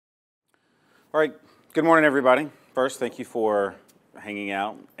All right, good morning, everybody. First, thank you for hanging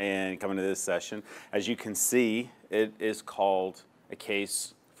out and coming to this session. As you can see, it is called A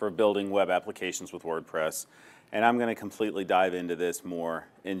Case for Building Web Applications with WordPress, and I'm going to completely dive into this more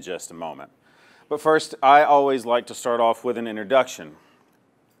in just a moment. But first, I always like to start off with an introduction.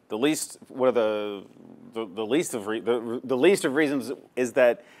 The least of reasons is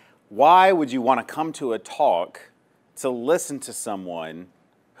that why would you want to come to a talk to listen to someone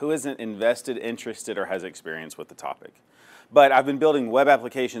who isn't invested, interested, or has experience with the topic? But I've been building web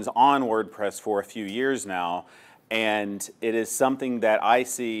applications on WordPress for a few years now, and it is something that I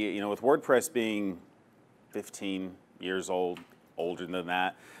see, with WordPress being 15 years old, older than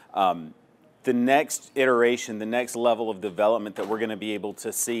that, the next iteration, the next level of development that we're going to be able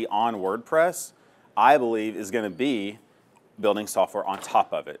to see on WordPress, I believe, is going to be building software on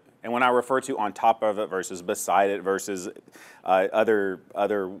top of it. And when I refer to on top of it versus beside it versus other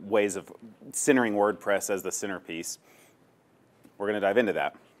ways of centering WordPress as the centerpiece, we're going to dive into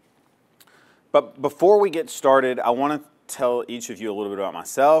that. But before we get started, I want to tell each of you a little bit about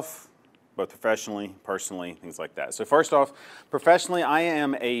myself, both professionally, personally, things like that. So first off, professionally, I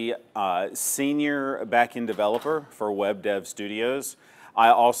am a senior backend developer for Web Dev Studios. I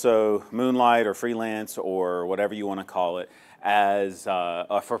also moonlight or freelance or whatever you want to call it as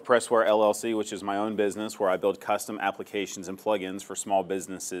for Pressware LLC, which is my own business where I build custom applications and plugins for small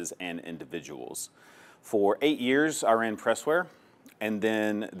businesses and individuals. For 8 years, I ran Pressware, and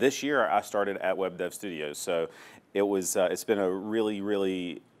then this year I started at Web Dev Studios. So it was it's been a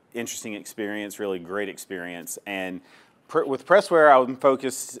really interesting experience, really great experience. And with Pressware, I'm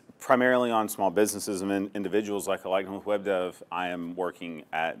focused primarily on small businesses and individuals like I like. And with Web Dev, I am working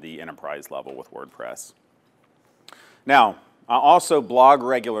at the enterprise level with WordPress. Now, I also blog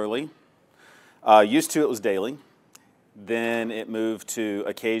regularly. Used to, it was daily. Then it moved to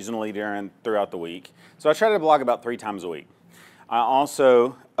occasionally throughout the week. So I try to blog about 3 times a week. I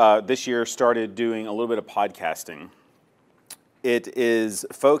also, this year, started doing a little bit of podcasting. It is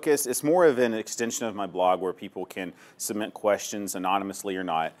focused, it's more of an extension of my blog where people can submit questions anonymously or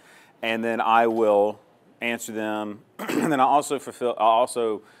not. And then I will answer them. And then I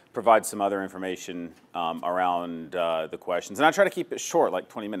also provide some other information around the questions. And I try to keep it short, like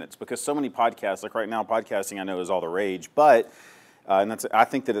 20 minutes, because so many podcasts, like right now, podcasting I know is all the rage, but, and I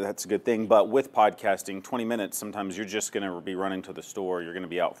think that that's a good thing, but with podcasting, 20 minutes, sometimes you're just going to be running to the store, you're going to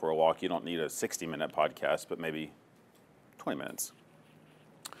be out for a walk, you don't need a 60-minute podcast, but maybe 20 minutes.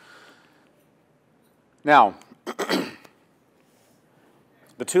 Now,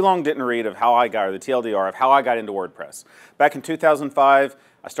 the too long didn't read of how I got, or the TLDR of how I got into WordPress. Back in 2005,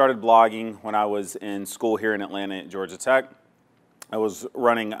 I started blogging when I was in school here in Atlanta at Georgia Tech. I was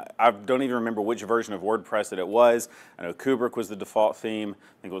running, I don't even remember which version of WordPress that it was. I know Kubrick was the default theme.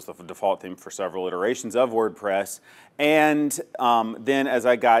 I think it was the default theme for several iterations of WordPress. And then as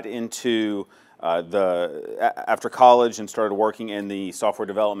I got into after college and started working in the software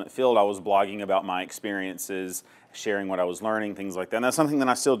development field, I was blogging about my experiences, sharing what I was learning, things like that. And that's something that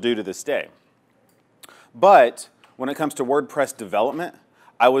I still do to this day. But when it comes to WordPress development,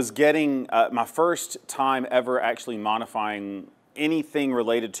 I was getting my first time ever actually modifying anything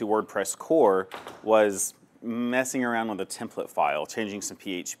related to WordPress core was messing around with a template file, changing some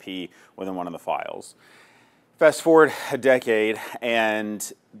PHP within one of the files. Fast forward a decade,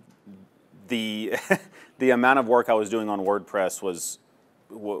 and the amount of work I was doing on WordPress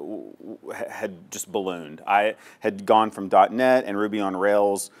had just ballooned. I had gone from .NET and Ruby on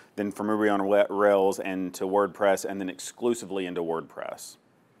Rails, then from Ruby on Rails and to WordPress, and then exclusively into WordPress.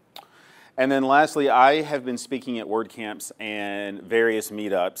 And then lastly, I have been speaking at WordCamps and various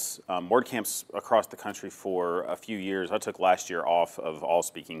meetups, WordCamps across the country for a few years. I took last year off of all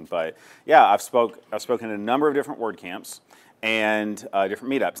speaking, but yeah, I've spoken at a number of different WordCamps and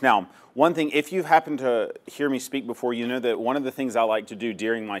different meetups. Now, one thing, if you've happened to hear me speak before, you know that one of the things I like to do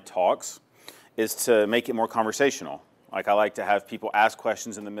during my talks is to make it more conversational. Like I like to have people ask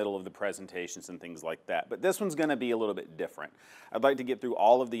questions in the middle of the presentations and things like that. But this one's going to be a little bit different. I'd like to get through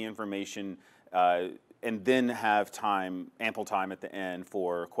all of the information and then have ample time at the end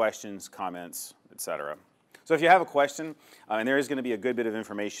for questions, comments, etc. So if you have a question, and there is going to be a good bit of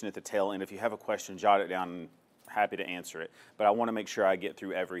information at the tail end, if you have a question, jot it down, and happy to answer it. But I want to make sure I get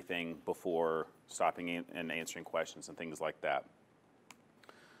through everything before stopping and answering questions and things like that.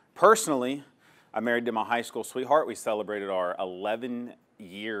 Personally, I'm married to my high school sweetheart. We celebrated our 11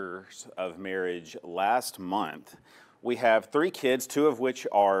 years of marriage last month. We have 3 kids, 2 of which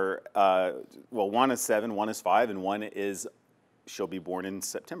are, well, 1 is 7, 1 is 5, and 1 she'll be born in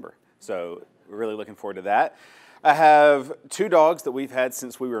September. So we're really looking forward to that. I have 2 dogs that we've had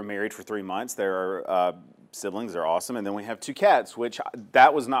since we were married for 3 months. They're siblings, they're awesome. And then we have 2 cats, which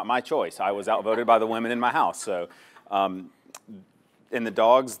that was not my choice. I was outvoted by the women in my house. So, and the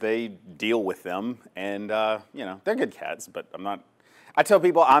dogs, they deal with them. And, you know, they're good cats, but I'm not, I tell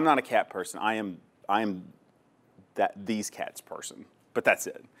people I'm not a cat person. I am these cats person, but that's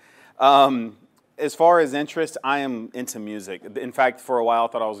it. As far as interest, I am into music. In fact, for a while I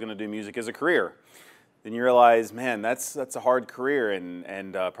thought I was going to do music as a career. Then you realize, man, that's a hard career,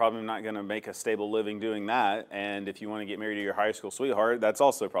 and probably not going to make a stable living doing that. And if you want to get married to your high school sweetheart, that's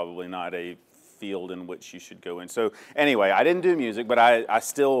also probably not a field in which you should go in. So anyway, I didn't do music, but I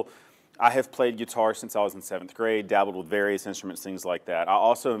have played guitar since I was in 7th grade, dabbled with various instruments, things like that. I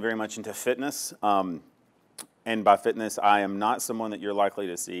also am very much into fitness. And by fitness, I am not someone that you're likely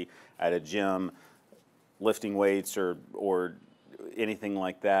to see at a gym lifting weights or anything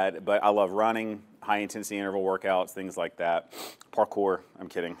like that. But I love running, high-intensity interval workouts, things like that. Parkour, I'm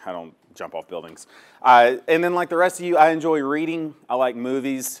kidding. I don't jump off buildings. And then like the rest of you, I enjoy reading. I like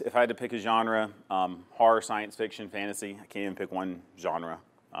movies. If I had to pick a genre, horror, science fiction, fantasy. I can't even pick one genre.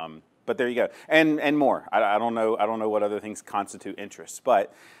 But there you go. And more. I don't know what other things constitute interests.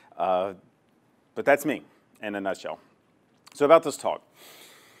 But that's me in a nutshell. So about this talk.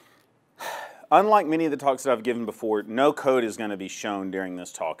 Unlike many of the talks that I've given before, no code is going to be shown during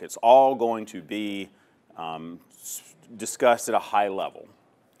this talk. It's all going to be discussed at a high level.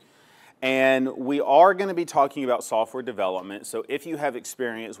 And we are going to be talking about software development. So if you have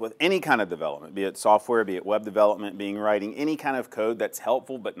experience with any kind of development, be it software, be it web development, writing any kind of code that's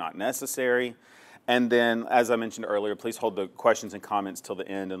helpful but not necessary. And then, as I mentioned earlier, please hold the questions and comments till the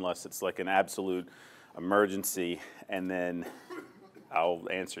end unless it's like an absolute emergency, and then I'll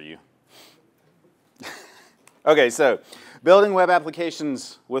answer you. Okay, so building web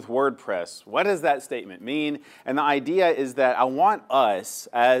applications with WordPress. What does that statement mean? And the idea is that I want us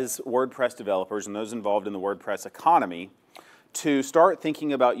as WordPress developers and those involved in the WordPress economy to start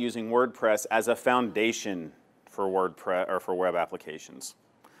thinking about using WordPress as a foundation for WordPress or for web applications.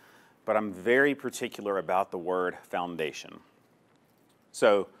 But I'm very particular about the word foundation.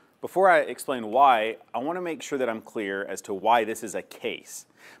 So before I explain why, I want to make sure that I'm clear as to why this is a case.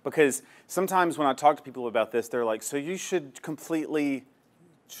 Because sometimes when I talk to people about this, they're like, so you should completely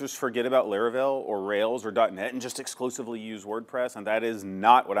just forget about Laravel or Rails or .NET and just exclusively use WordPress, and that is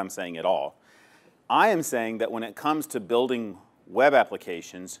not what I'm saying at all. I am saying that when it comes to building web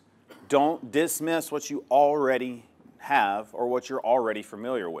applications, don't dismiss what you already have or what you're already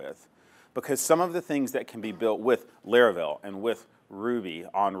familiar with. Because some of the things that can be built with Laravel and with Ruby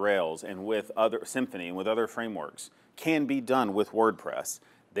on Rails and with other Symfony and with other frameworks can be done with WordPress.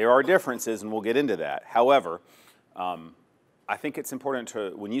 There are differences, and we'll get into that. However, I think it's important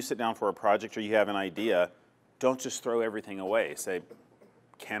to, when you sit down for a project or you have an idea, don't just throw everything away. Say,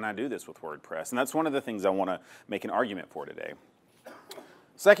 can I do this with WordPress? And that's one of the things I want to make an argument for today.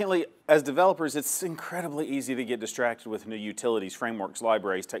 Secondly, as developers, it's incredibly easy to get distracted with new utilities, frameworks,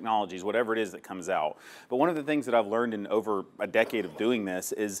 libraries, technologies, whatever it is that comes out. But one of the things that I've learned in over a decade of doing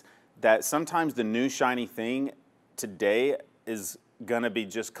this is that sometimes the new shiny thing today is going to be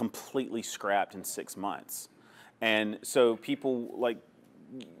just completely scrapped in 6 months. And so people like,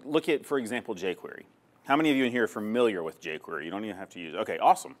 look at, for example, jQuery. How many of you in here are familiar with jQuery? You don't even have to use it. Okay,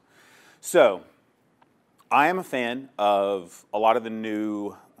 awesome. So I am a fan of a lot of the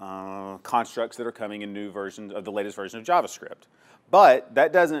new constructs that are coming in new versions of the latest version of JavaScript. But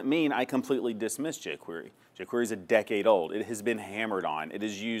that doesn't mean I completely dismiss jQuery. jQuery is a decade old. It has been hammered on. It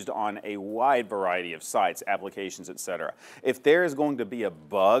is used on a wide variety of sites, applications, etc. If there is going to be a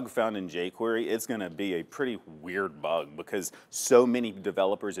bug found in jQuery, it's going to be a pretty weird bug because so many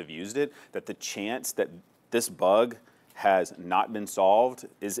developers have used it that the chance that this bug has not been solved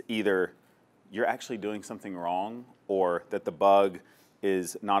is either you're actually doing something wrong or that the bug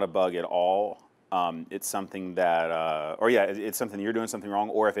is not a bug at all. It's something that, it's something you're doing something wrong,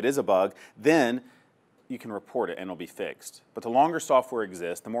 or if it is a bug, then you can report it and it'll be fixed. But the longer software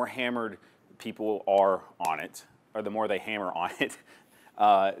exists, the more hammered people are on it, or the more they hammer on it,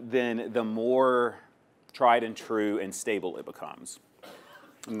 then the more tried and true and stable it becomes.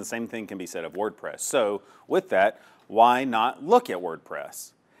 And the same thing can be said of WordPress. So with that, why not look at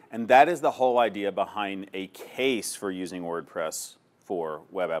WordPress? And that is the whole idea behind a case for using WordPress for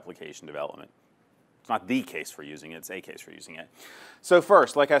web application development. It's not the case for using it, it's a case for using it. So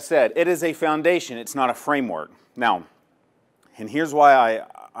first, like I said, it is a foundation, it's not a framework. Now, and here's why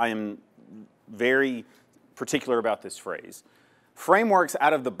I am very particular about this phrase. Frameworks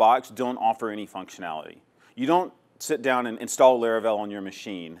out of the box don't offer any functionality. You don't sit down and install Laravel on your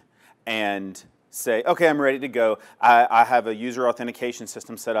machine and say, okay, I'm ready to go. I have a user authentication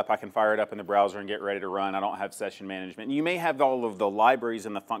system set up. I can fire it up in the browser and get ready to run. I don't have session management. You may have all of the libraries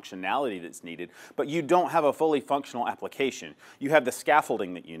and the functionality that's needed, but you don't have a fully functional application. You have the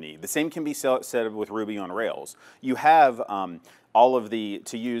scaffolding that you need. The same can be said with Ruby on Rails. You have all of the,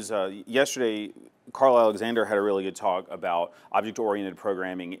 to use, yesterday, Carl Alexander had a really good talk about object-oriented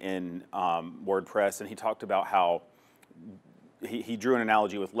programming in WordPress, and he talked about how he drew an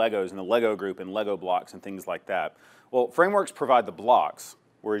analogy with Legos and the Lego group and Lego blocks and things like that. Well, frameworks provide the blocks,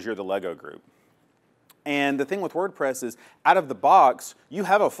 whereas you're the Lego group. And the thing with WordPress is, out of the box, you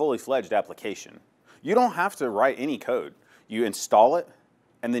have a fully fledged application. You don't have to write any code. You install it,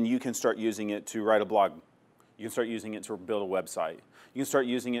 and then you can start using it to write a blog. You can start using it to build a website. You can start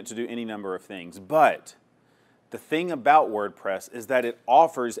using it to do any number of things. But the thing about WordPress is that it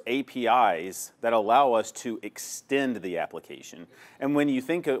offers APIs that allow us to extend the application. And when you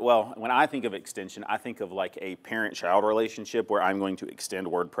think of, well, when I think of extension, I think of like a parent-child relationship where I'm going to extend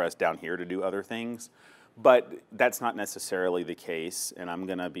WordPress down here to do other things. But that's not necessarily the case, and I'm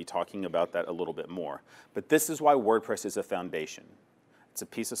going to be talking about that a little bit more. But this is why WordPress is a foundation. It's a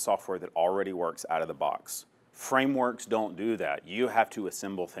piece of software that already works out of the box. Frameworks don't do that. You have to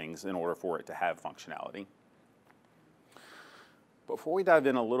assemble things in order for it to have functionality. Before we dive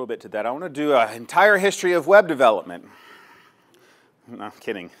in a little bit to that, I want to do an entire history of web development. No, I'm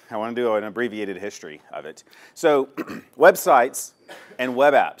kidding. I want to do an abbreviated history of it. So, websites and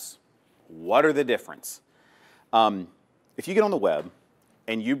web apps. What are the difference? If you get on the web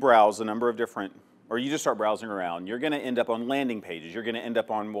and you browse a number of different, or you just start browsing around, you're going to end up on landing pages. You're going to end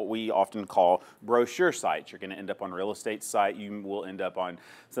up on what we often call brochure sites. You're going to end up on a real estate site. You will end up on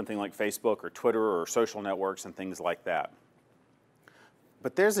something like Facebook or Twitter or social networks and things like that.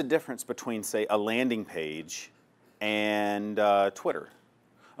 But there's a difference between, say, a landing page and Twitter.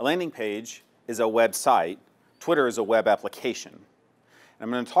 A landing page is a website. Twitter is a web application. And I'm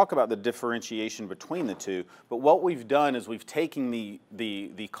going to talk about the differentiation between the two, but what we've done is we've taken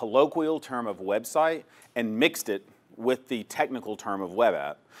the colloquial term of website and mixed it with the technical term of web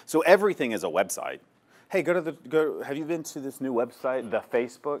app. So everything is a website. Hey, have you been to this new website, the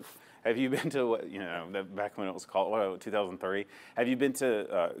Facebook? Have you been to, you know, back when it was called, what, 2003? Have you been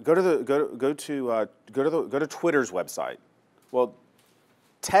to go to Twitter's website? Well,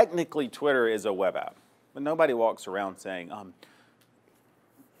 technically Twitter is a web app, but nobody walks around saying,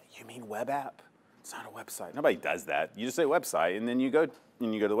 you mean web app? It's not a website. Nobody does that. You just say website, and then you go to the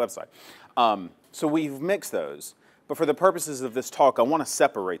website. So we've mixed those, but for the purposes of this talk, I want to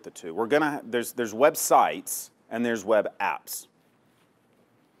separate the two. There's websites and there's web apps.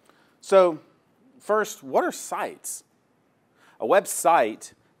 So first, what are sites? A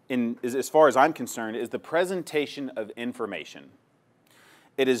website, as far as I'm concerned, is the presentation of information.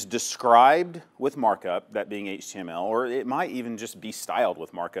 It is described with markup, that being HTML, or it might even just be styled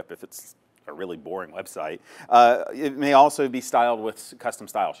with markup if it's a really boring website. It may also be styled with custom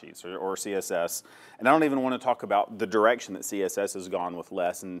style sheets or CSS. And I don't even want to talk about the direction that CSS has gone with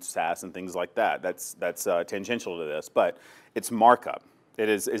less and Sass and things like that. That's tangential to this, but it's markup. It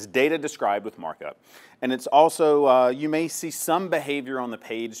is data described with markup. And it's also, you may see some behavior on the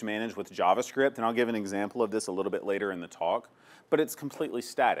page managed with JavaScript, and I'll give an example of this a little bit later in the talk, but it's completely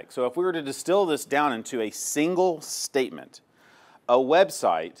static. So if we were to distill this down into a single statement, a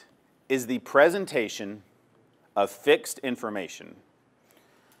website is the presentation of fixed information.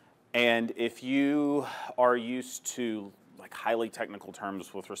 And if you are used to like highly technical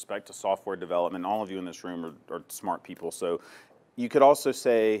terms with respect to software development, all of you in this room are smart people, so you could also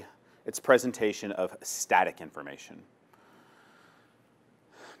say it's presentation of static information.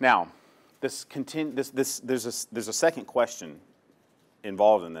 Now, there's a second question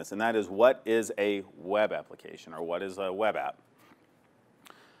involved in this, and that is, what is a web application, or what is a web app?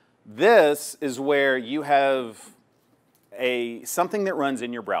 This is where you have something that runs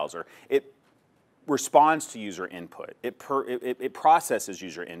in your browser. It responds to user input. It processes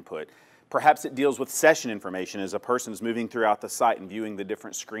user input. Perhaps it deals with session information as a person is moving throughout the site and viewing the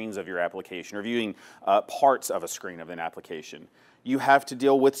different screens of your application, or viewing parts of a screen of an application. You have to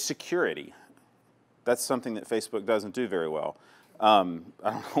deal with security. That's something that Facebook doesn't do very well. I don't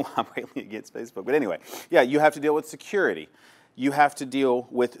know why I'm railing against Facebook, but anyway, yeah, you have to deal with security. You have to deal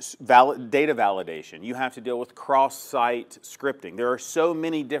with data validation. You have to deal with cross-site scripting. There are so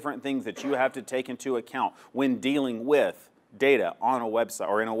many different things that you have to take into account when dealing with data on a website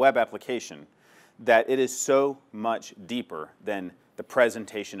or in a web application, that it is so much deeper than the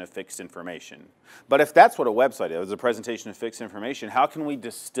presentation of fixed information. But if that's what a website is, a presentation of fixed information, how can we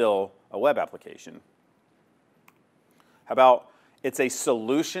distill a web application? How about it's a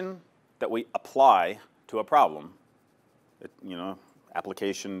solution that we apply to a problem.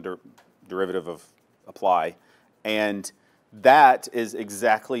 Application derivative of apply. And that is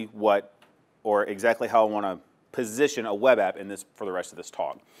exactly exactly how I want to position a web app in this for the rest of this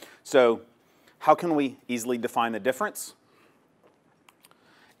talk. So how can we easily define the difference?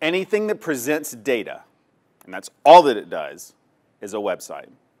 Anything that presents data, and that's all that it does, is a website.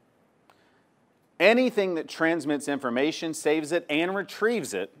 Anything that transmits information, saves it, and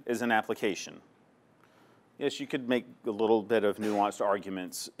retrieves it is an application. Yes, you could make a little bit of nuanced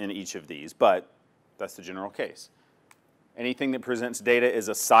arguments in each of these, but that's the general case. Anything that presents data is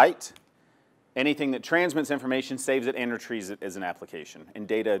a site. Anything that transmits information, saves it, and retrieves it is an application. And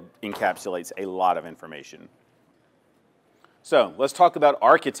data encapsulates a lot of information. So let's talk about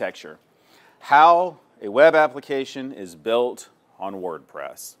architecture. How a web application is built on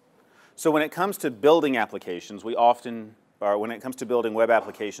WordPress. So when it comes to building applications, when it comes to building web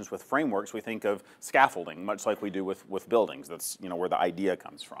applications with frameworks, we think of scaffolding, much like we do with buildings. That's where the idea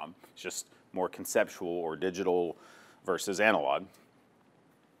comes from. It's just more conceptual or digital versus analog.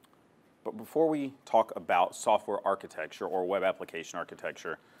 But before we talk about software architecture or web application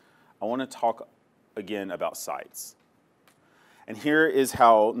architecture, I want to talk again about sites. And here is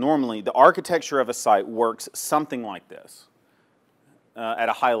how normally the architecture of a site works something like this. At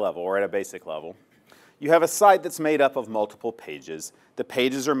a high level or at a basic level. You have a site that's made up of multiple pages. The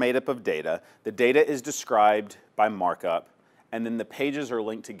pages are made up of data. The data is described by markup, and then the pages are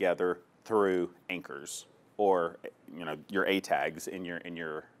linked together through anchors or your A tags in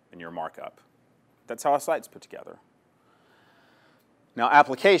your markup. That's how a site's put together. Now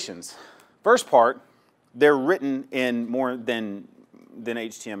applications. First part, they're written in more than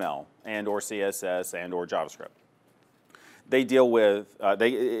HTML and or CSS and or JavaScript. They deal with,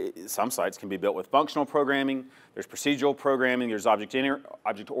 some sites can be built with functional programming, there's procedural programming, there's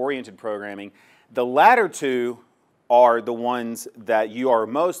object-oriented programming. The latter two are the ones that you are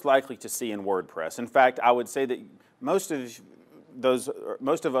most likely to see in WordPress. In fact, I would say that most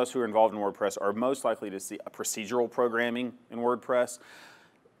of us who are involved in WordPress are most likely to see a procedural programming in WordPress.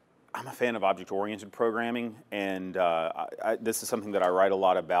 I'm a fan of object-oriented programming, and this is something that I write a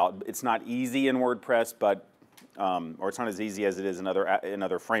lot about. It's not easy in WordPress, but or it's not as easy as it is in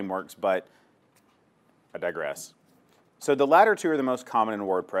other frameworks, but I digress. So the latter two are the most common in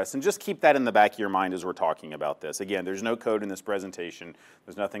WordPress, and just keep that in the back of your mind as we're talking about this. Again, there's no code in this presentation.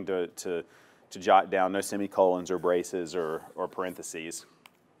 There's nothing to jot down, no semicolons or braces or parentheses.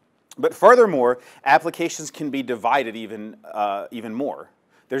 But furthermore, applications can be divided even more.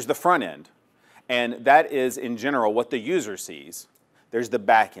 There's the front end, and that is, in general, what the user sees. There's the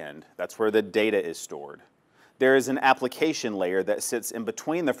back end. That's where the data is stored. There is an application layer that sits in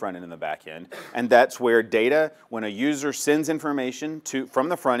between the front end and the back end, and that's where data, when a user sends information from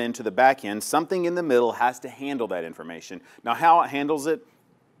the front end to the back end, something in the middle has to handle that information. Now, how it handles it,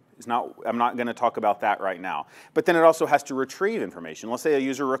 I'm not going to talk about that right now. But then it also has to retrieve information. Let's say a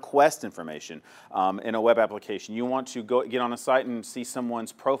user requests information in a web application. You want to get on a site and see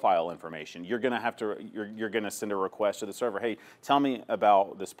someone's profile information. You're going to send a request to the server. Hey, tell me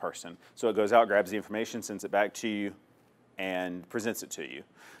about this person. So it goes out, grabs the information, sends it back to you, and presents it to you.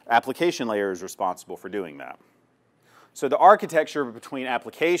 Application layer is responsible for doing that. So the architecture between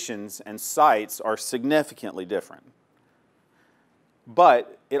applications and sites are significantly different.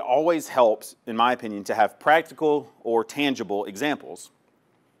 But it always helps, in my opinion, to have practical or tangible examples.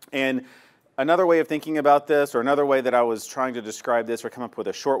 And another way of thinking about this, or another way that I was trying to describe this, or come up with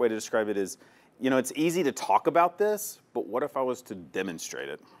a short way to describe it is, it's easy to talk about this, but what if I was to demonstrate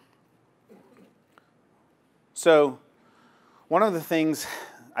it? So one of the things,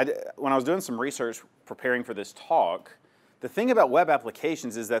 when I was doing some research preparing for this talk, the thing about web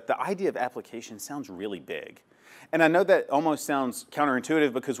applications is that the idea of application sounds really big. And I know that almost sounds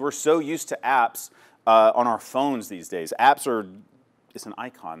counterintuitive because we're so used to apps on our phones these days. Apps are just an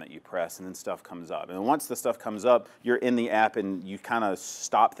icon that you press and then stuff comes up. And once the stuff comes up, you're in the app and you kind of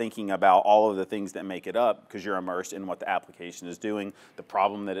stop thinking about all of the things that make it up because you're immersed in what the application is doing, the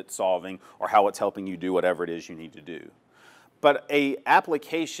problem that it's solving, or how it's helping you do whatever it is you need to do. But an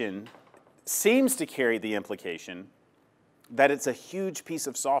application seems to carry the implication that it's a huge piece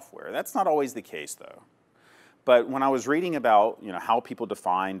of software. That's not always the case, though. But when I was reading about how people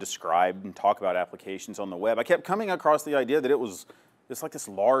define, describe, and talk about applications on the web, I kept coming across the idea that it's like this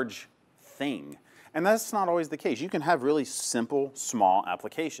large thing. And that's not always the case. You can have really simple, small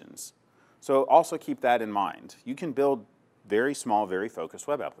applications. So also keep that in mind. You can build very small, very focused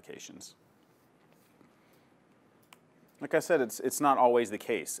web applications. Like I said, it's not always the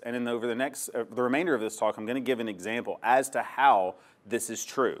case. And over the remainder of this talk, I'm going to give an example as to how this is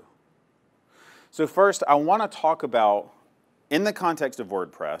true. So first, I want to talk about, in the context of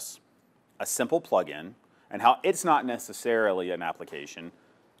WordPress, a simple plugin and how it's not necessarily an application,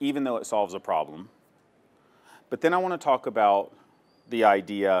 even though it solves a problem. But then I want to talk about the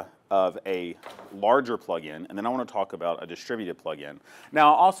idea of a larger plugin, and then I want to talk about a distributed plugin.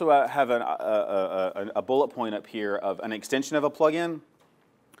 Now, I also have a bullet point up here of an extension of a plugin.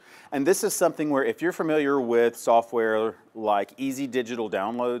 And this is something where if you're familiar with software like Easy Digital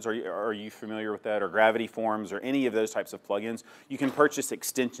Downloads, are you familiar with that, or Gravity Forms, or any of those types of plugins, you can purchase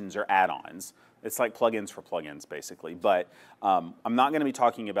extensions or add-ons. It's like plugins for plugins, basically. But I'm not going to be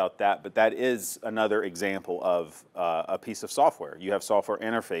talking about that, but that is another example of a piece of software. You have software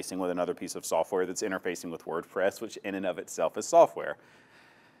interfacing with another piece of software that's interfacing with WordPress, which in and of itself is software.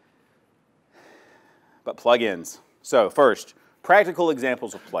 But plugins. So first, practical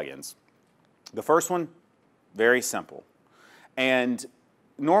examples of plugins. The first one, very simple. And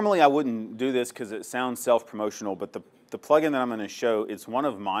normally I wouldn't do this because it sounds self-promotional, but the plugin that I'm going to show, it's one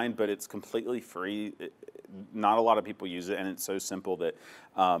of mine, but it's completely free. Not a lot of people use it, and it's so simple that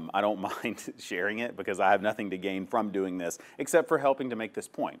I don't mind sharing it because I have nothing to gain from doing this except for helping to make this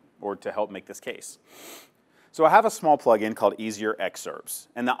point or to help make this case. So I have a small plugin called Easier Excerpts.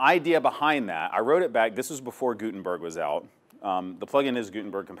 And the idea behind that, I wrote it back, this was before Gutenberg was out. The plugin is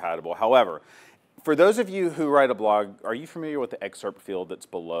Gutenberg compatible. However, for those of you who write a blog, are you familiar with the excerpt field that's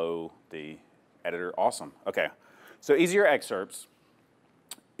below the editor? Awesome. Okay. So Easier Excerpts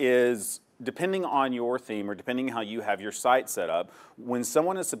is, depending on your theme or depending how you have your site set up, when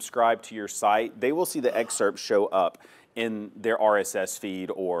someone is subscribed to your site, they will see the excerpts show up in their RSS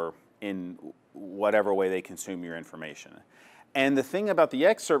feed or in whatever way they consume your information. And the thing about the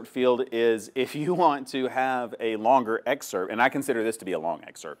excerpt field is if you want to have a longer excerpt, and I consider this to be a long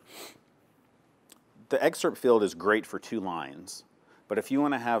excerpt, the excerpt field is great for 2 lines. But if you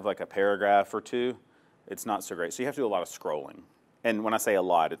want to have like a paragraph or 2, it's not so great. So you have to do a lot of scrolling. And when I say a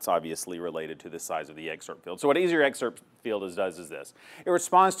lot, it's obviously related to the size of the excerpt field. So what Easier Excerpt Field does is this. It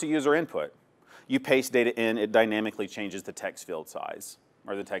responds to user input. You paste data in, it dynamically changes the text field size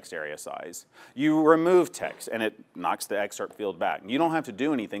or the text area size. You remove text, and it knocks the excerpt field back. You don't have to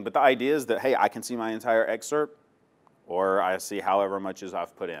do anything, but the idea is that, hey, I can see my entire excerpt, or I see however much as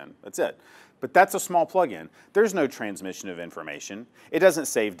I've put in. That's it. But that's a small plugin. There's no transmission of information. It doesn't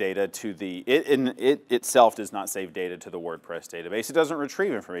save data to the, it itself does not save data to the WordPress database. It doesn't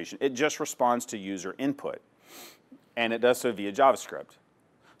retrieve information. It just responds to user input. And it does so via JavaScript.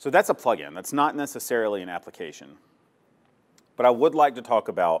 So that's a plugin. That's not necessarily an application. But I would like to talk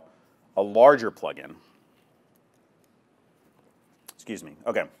about a larger plugin. Excuse me.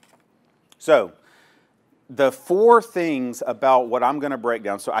 Okay. So the 4 things about what I'm going to break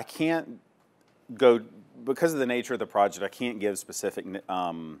down, so I can't go, because of the nature of the project, I can't give specific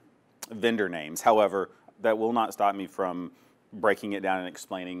vendor names. However, that will not stop me from breaking it down and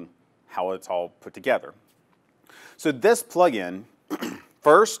explaining how it's all put together. So this plugin,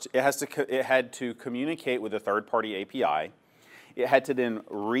 first, it had to communicate with a third-party API. It had to then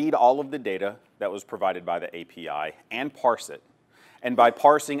read all of the data that was provided by the API and parse it. And by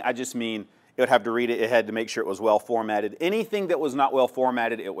parsing, I just mean it would have to read it. It had to make sure it was well formatted. Anything that was not well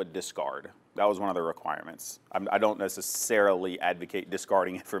formatted, it would discard. That was one of the requirements. I don't necessarily advocate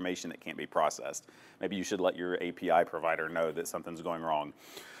discarding information that can't be processed. Maybe you should let your API provider know that something's going wrong.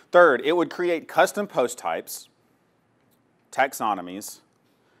 Third, it would create custom post types, taxonomies,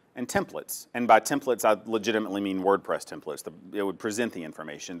 and templates. And by templates, I legitimately mean WordPress templates. It would present the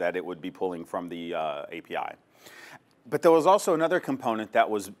information that it would be pulling from the API. But there was also another component that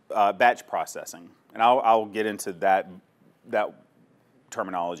was batch processing. And I'll get into that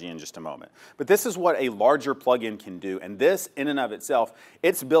terminology in just a moment. But this is what a larger plugin can do. And this, in and of itself,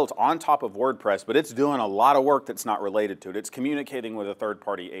 it's built on top of WordPress, but it's doing a lot of work that's not related to it. It's communicating with a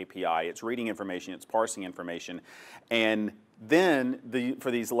third-party API. It's reading information. It's parsing information. And then,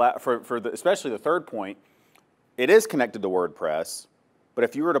 especially the third point, it is connected to WordPress. But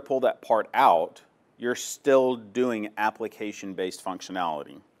if you were to pull that part out, you're still doing application-based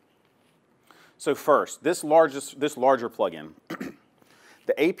functionality. So first, this larger plugin,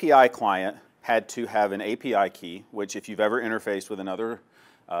 the API client had to have an API key, which if you've ever interfaced with another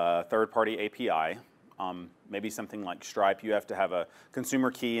third-party API, maybe something like Stripe, you have to have a consumer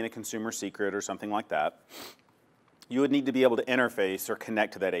key and a consumer secret or something like that. You would need to be able to interface or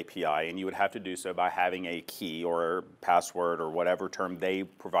connect to that API, and you would have to do so by having a key or password or whatever term they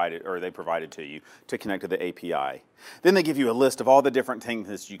provided to you to connect to the API. Then they give you a list of all the different things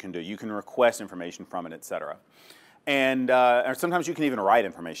that you can do. You can request information from it, etc. And or sometimes you can even write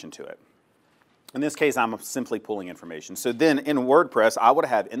information to it. In this case, I'm simply pulling information. So then in WordPress, I would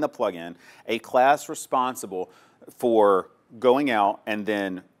have in the plugin a class responsible for going out and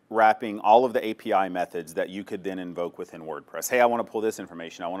then wrapping all of the API methods that you could then invoke within WordPress. Hey, I want to pull this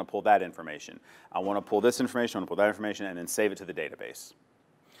information. I want to pull that information. I want to pull this information. I want to pull that information, and then save it to the database.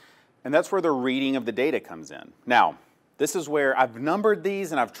 And that's where the reading of the data comes in. Now, this is where I've numbered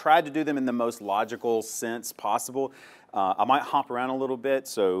these, and I've tried to do them in the most logical sense possible. I might hop around a little bit,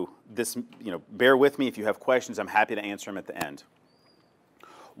 so this, bear with me. If you have questions, I'm happy to answer them at the end.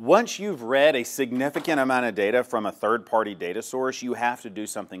 Once you've read a significant amount of data from a third-party data source, you have to do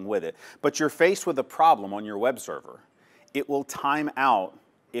something with it. But you're faced with a problem on your web server. It will time out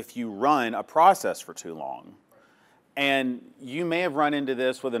if you run a process for too long. And you may have run into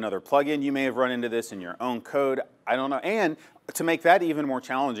this with another plugin. You may have run into this in your own code. I don't know. And to make that even more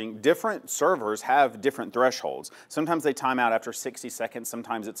challenging, different servers have different thresholds. Sometimes they time out after 60 seconds.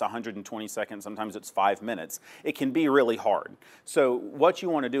 Sometimes it's 120 seconds. Sometimes it's 5 minutes. It can be really hard. So what you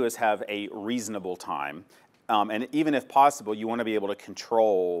want to do is have a reasonable time. And even if possible, you want to be able to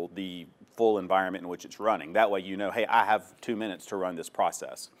control the full environment in which it's running. That way you know, hey, I have 2 minutes to run this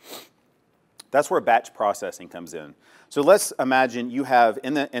process. That's where batch processing comes in. So let's imagine you have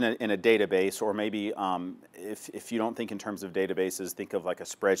in a database, or maybe if you don't think in terms of databases, think of like a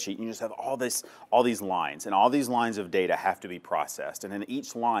spreadsheet. You just have all these lines, and all these lines of data have to be processed. And in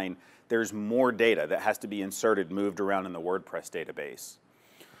each line, there's more data that has to be inserted, moved around in the WordPress database.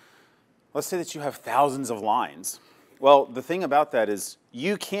 Let's say that you have thousands of lines. Well, the thing about that is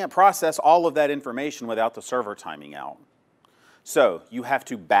you can't process all of that information without the server timing out. So you have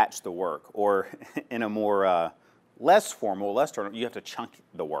to batch the work, or in a more less formal, you have to chunk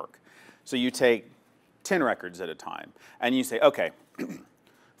the work. So you take 10 records at a time, and you say, okay,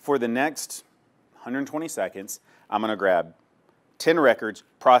 for the next 120 seconds, I'm going to grab 10 records,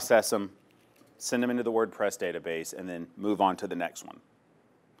 process them, send them into the WordPress database, and then move on to the next one.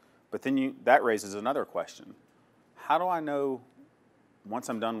 But then that raises another question. How do I know once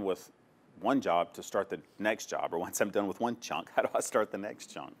I'm done with one job to start the next job, or once I'm done with one chunk, how do I start the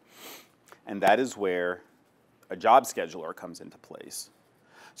next chunk? And that is where a job scheduler comes into place.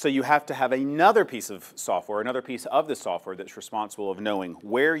 So you have to have another piece of software, another piece of the software that's responsible of knowing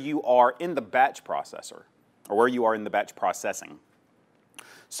where you are in the batch processor, or where you are in the batch processing.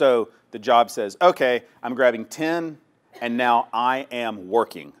 So the job says, okay, I'm grabbing 10, and now I am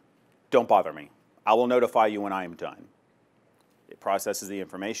working. Don't bother me. I will notify you when I am done. It processes the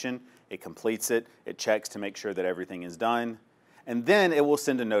information, it completes it, it checks to make sure that everything is done, and then it will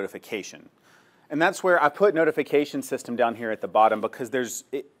send a notification. And that's where I put notification system down here at the bottom, because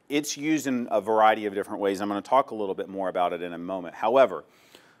it's used in a variety of different ways. I'm going to talk a little bit more about it in a moment. However,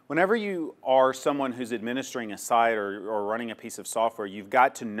 whenever you are someone who's administering a site or running a piece of software, you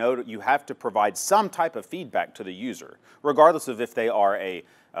have to provide some type of feedback to the user, regardless of if they are a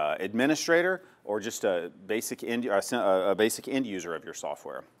administrator or just a basic end user of your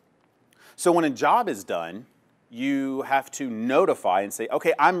software. So when a job is done, you have to notify and say,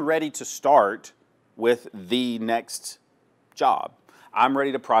 okay, I'm ready to start with the next job. I'm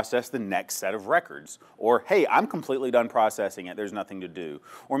ready to process the next set of records. Or, hey, I'm completely done processing it. There's nothing to do.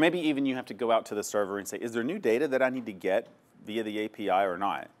 Or maybe even you have to go out to the server and say, is there new data that I need to get via the API or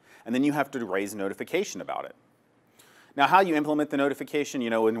not? And then you have to raise a notification about it. Now, how you implement the notification,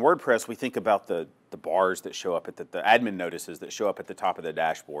 in WordPress, we think about the bars that show up at the admin notices that show up at the top of the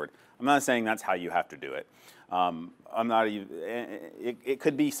dashboard. I'm not saying that's how you have to do it. It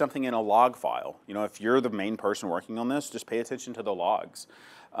could be something in a log file. If you're the main person working on this, just pay attention to the logs.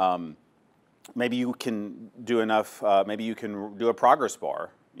 Maybe you can do maybe you can do a progress bar.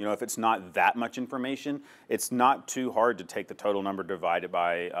 If it's not that much information, it's not too hard to take the total number divided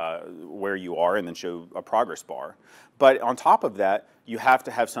by where you are and then show a progress bar. But on top of that, you have to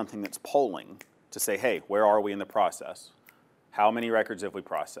have something that's polling to say, hey, where are we in the process? How many records have we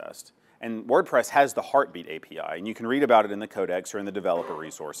processed? And WordPress has the Heartbeat API, and you can read about it in the codex or in the developer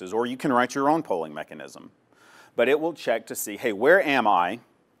resources, or you can write your own polling mechanism. But it will check to see, hey, where am I?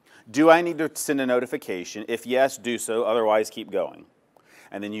 Do I need to send a notification? If yes, do so. Otherwise, keep going.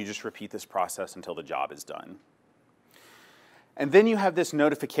 And then you just repeat this process until the job is done. And then you have this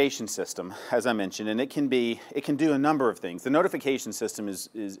notification system, as I mentioned, and it can do a number of things. The notification system is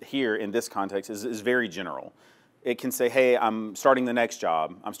here in this context is very general. It can say, hey, I'm starting the next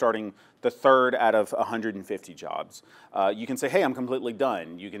job. I'm starting the third out of 150 jobs. You can say, hey, I'm completely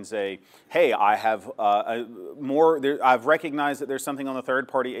done. You can say, hey, I have I've recognized that there's something on the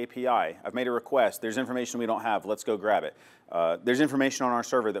third-party API. I've made a request. There's information we don't have. Let's go grab it. There's information on our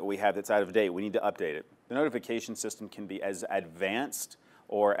server that we have that's out of date. We need to update it. The notification system can be as advanced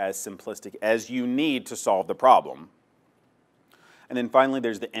or as simplistic as you need to solve the problem. And then finally,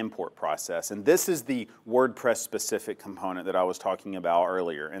 there's the import process. And this is the WordPress-specific component that I was talking about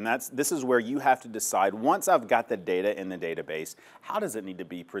earlier. And this is where you have to decide, once I've got the data in the database, how does it need to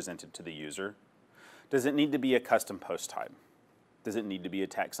be presented to the user? Does it need to be a custom post type? Does it need to be a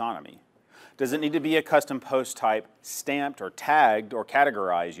taxonomy? Does it need to be a custom post type stamped or tagged or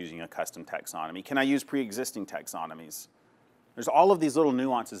categorized using a custom taxonomy? Can I use pre-existing taxonomies? There's all of these little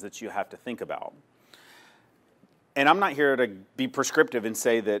nuances that you have to think about. And I'm not here to be prescriptive and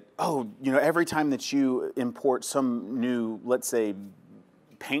say that, oh, you know, every time that you import some new, let's say,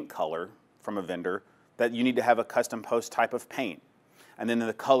 paint color from a vendor, that you need to have a custom post type of paint. And then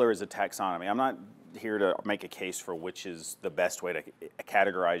the color is a taxonomy. I'm not here to make a case for which is the best way to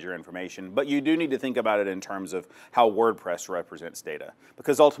categorize your information, but you do need to think about it in terms of how WordPress represents data,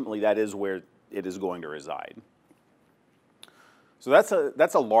 because ultimately that is where it is going to reside. So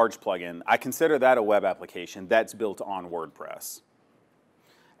that's a large plugin. I consider that a web application that's built on WordPress.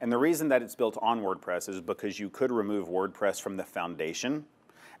 And the reason that it's built on WordPress is because you could remove WordPress from the foundation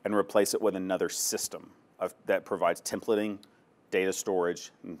and replace it with another system that provides templating, data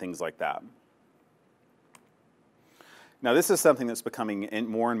storage, and things like that. Now, this is something that's becoming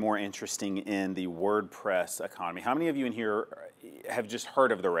more and more interesting in the WordPress economy. How many of you in here have just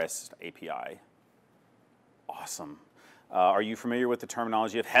heard of the REST API? Awesome. Are you familiar with the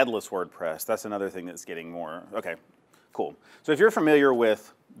terminology of headless WordPress? That's another thing that's getting more. Okay, cool. So if you're familiar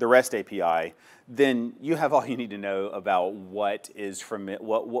with the REST API, then you have all you need to know about what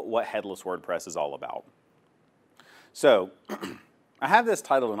headless WordPress is all about. So I have this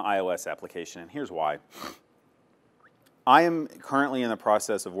titled an iOS application, and here's why. I am currently in the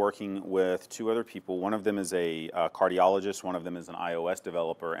process of working with two other people. One of them is a cardiologist, one of them is an iOS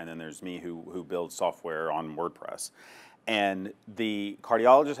developer, and then there's me who builds software on WordPress. And the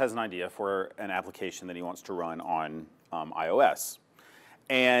cardiologist has an idea for an application that he wants to run on iOS.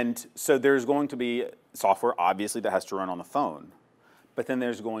 And so there's going to be software, obviously, that has to run on the phone. But then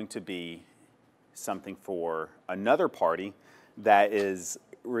there's going to be something for another party that is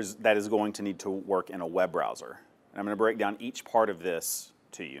going to need to work in a web browser. And I'm going to break down each part of this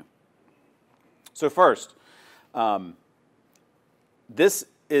to you. So first, this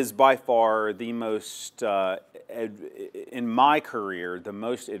is by far the most, in my career, the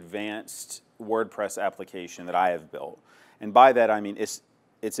most advanced WordPress application that I have built. And by that I mean it's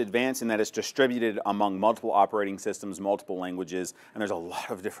advanced in that it's distributed among multiple operating systems, multiple languages, and there's a lot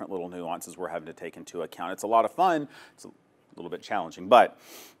of different little nuances we're having to take into account. It's a lot of fun. It's a little bit challenging. But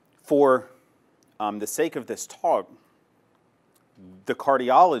for the sake of this talk, the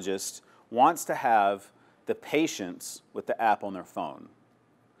cardiologist wants to have the patients with the app on their phone.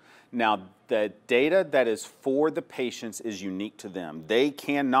 Now, the data that is for the patients is unique to them. They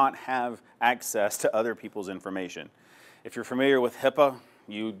cannot have access to other people's information. If you're familiar with HIPAA,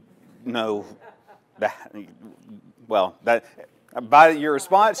 you know that, well, by your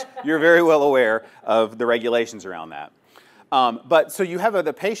response, you're very well aware of the regulations around that. But so you have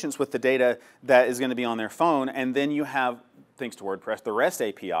the patients with the data that is going to be on their phone, and then you have, thanks to WordPress, the REST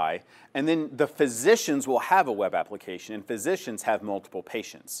API, and then the physicians will have a web application, and physicians have multiple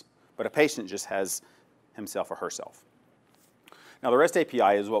patients. But a patient just has himself or herself. Now, the REST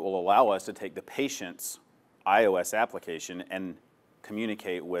API is what will allow us to take the patient's iOS application and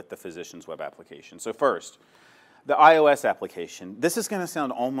communicate with the physician's web application. So first, the iOS application, this is going to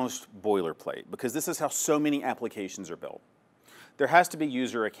sound almost boilerplate because this is how so many applications are built. There has to be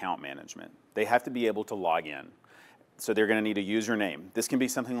user account management. They have to be able to log in. So they're going to need a username. This can be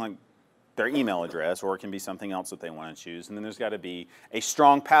something like their email address, or it can be something else that they want to choose. And then there's got to be a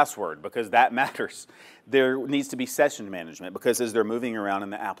strong password because that matters. There needs to be session management because as they're moving around in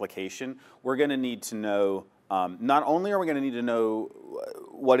the application, we're going to need to know, not only are we going to need to know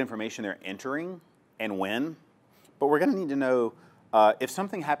what information they're entering and when, but we're going to need to know if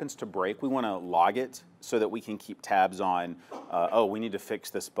something happens to break, we want to log it so that we can keep tabs on, oh, we need to fix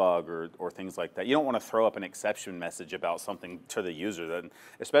this bug or things like that. You don't want to throw up an exception message about something to the user, that,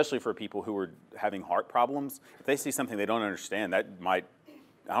 especially for people who are having heart problems. If they see something they don't understand, that might,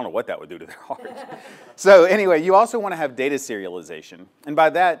 I don't know what that would do to their heart. So anyway, you also want to have data serialization. And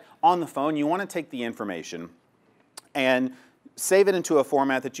by that, on the phone, you want to take the information and save it into a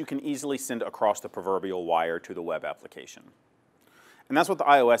format that you can easily send across the proverbial wire to the web application. And that's what the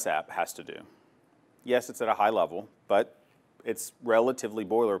iOS app has to do. Yes, it's at a high level, but it's relatively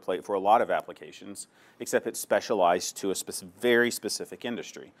boilerplate for a lot of applications, except it's specialized to a very specific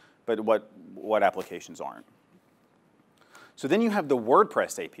industry. But what applications aren't? So then you have the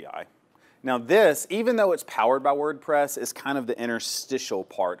WordPress API. Now this, even though it's powered by WordPress, is kind of the interstitial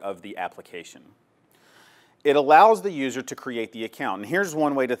part of the application. It allows the user to create the account. And here's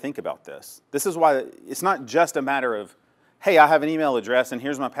one way to think about this. This is why it's not just a matter of, hey, I have an email address and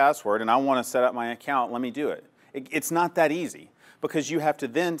here's my password and I want to set up my account, let me do it. It's not that easy, because you have to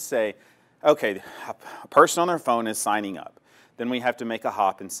then say, okay, a person on their phone is signing up. Then we have to make a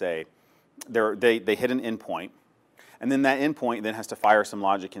hop and say, they hit an endpoint. And then that endpoint then has to fire some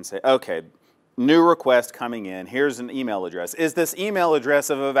logic and say, okay, new request coming in, here's an email address. Is this email address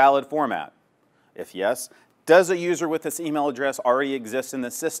of a valid format? If yes, does a user with this email address already exist in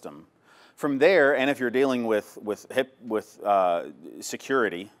the system? From there, and if you're dealing with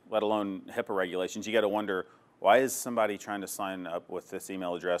security, let alone HIPAA regulations, you got to wonder, why is somebody trying to sign up with this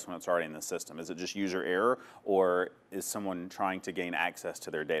email address when it's already in the system? Is it just user error, or is someone trying to gain access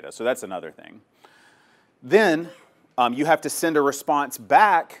to their data? So that's another thing. Then you have to send a response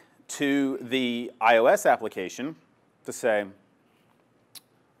back to the iOS application to say,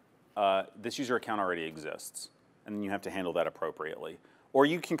 this user account already exists, and then you have to handle that appropriately. Or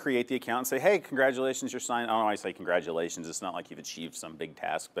you can create the account and say, hey, congratulations, you're signed. I don't know why I say congratulations. It's not like you've achieved some big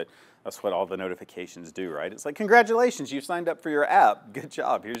task, but that's what all the notifications do, right? It's like, congratulations, you've signed up for your app. Good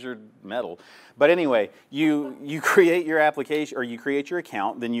job, here's your medal. But anyway, you create your application, or you create your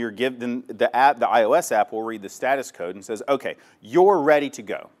account, then then the iOS app will read the status code and says, okay, you're ready to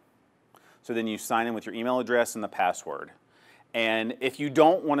go. So then you sign in with your email address and the password. And if you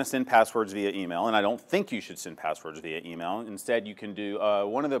don't want to send passwords via email, and I don't think you should send passwords via email, instead you can do,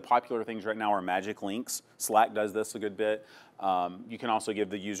 one of the popular things right now are magic links. Slack does this a good bit. You can also give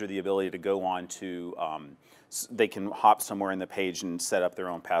the user the ability to go on to, they can hop somewhere in the page and set up their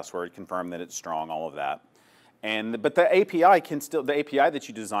own password, confirm that it's strong, all of that. But the API that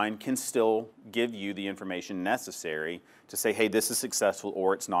you design can still give you the information necessary to say, hey, this is successful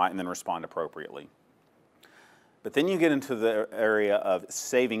or it's not, and then respond appropriately. But then you get into the area of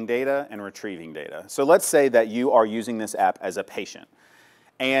saving data and retrieving data. So let's say that you are using this app as a patient,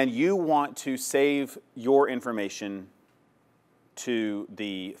 and you want to save your information to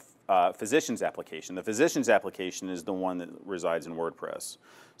the physician's application. The physician's application is the one that resides in WordPress.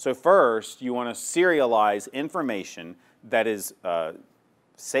 So first, you want to serialize information that is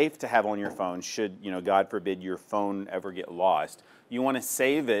safe to have on your phone should, God forbid, your phone ever get lost. You want to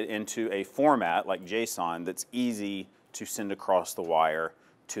save it into a format like JSON that's easy to send across the wire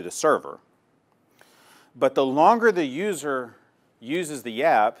to the server. But the longer the user uses the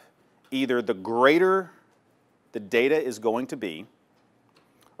app, either the greater the data is going to be,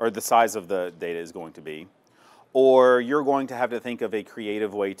 or the size of the data is going to be, or you're going to have to think of a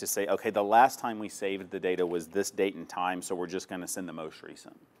creative way to say, okay, the last time we saved the data was this date and time, so we're just going to send the most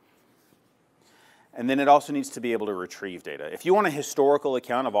recent. And then it also needs to be able to retrieve data. If you want a historical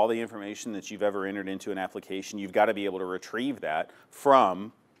account of all the information that you've ever entered into an application, you've got to be able to retrieve that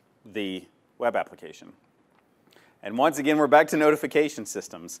from the web application. And once again, we're back to notification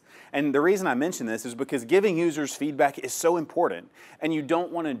systems. And the reason I mention this is because giving users feedback is so important, and you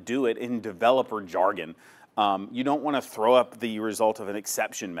don't want to do it in developer jargon. You don't want to throw up the result of an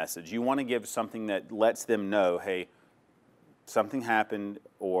exception message. You want to give something that lets them know, hey, something happened,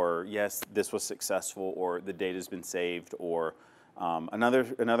 or yes, this was successful, or the data's been saved, or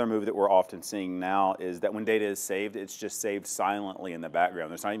another move that we're often seeing now is that when data is saved, it's just saved silently in the background.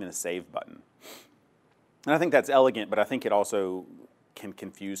 There's not even a save button. And I think that's elegant, but I think it also can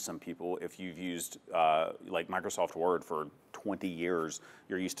confuse some people. If you've used like Microsoft Word for 20 years,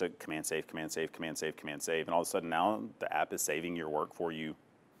 you're used to command save, command save, command save, command save, and all of a sudden now the app is saving your work for you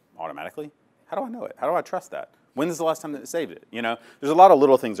automatically. How do I know it? How do I trust that? When is the last time that it saved it? There's a lot of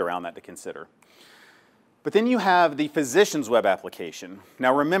little things around that to consider. But then you have the physician's web application.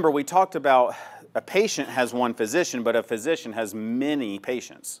 Now remember, we talked about a patient has one physician, but a physician has many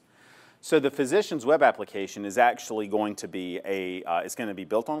patients. So the physician's web application is actually going to be it's going to be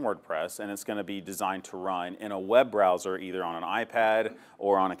built on WordPress, and it's going to be designed to run in a web browser, either on an iPad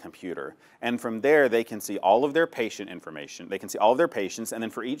or on a computer. And from there, they can see all of their patient information. They can see all of their patients, and then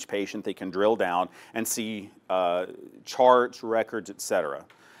for each patient, they can drill down and see charts, records, etc.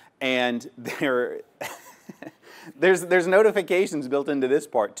 And there's notifications built into this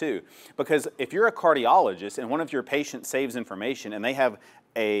part too, because if you're a cardiologist and one of your patients saves information and they have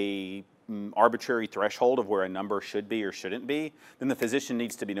a arbitrary threshold of where a number should be or shouldn't be, then the physician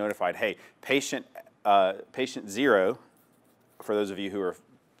needs to be notified, hey, patient 0, for those of you who are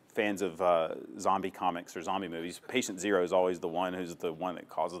fans of zombie comics or zombie movies, patient 0 is always the one who's the one that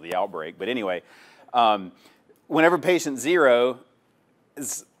causes the outbreak. But anyway, whenever patient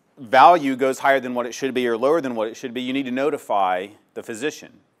 0's value goes higher than what it should be or lower than what it should be, you need to notify the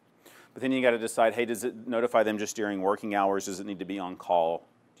physician. But then you got to decide, hey, does it notify them just during working hours? Does it need to be on call?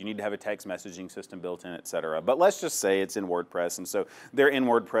 Do you need to have a text messaging system built in, et cetera? But let's just say it's in WordPress, and so they're in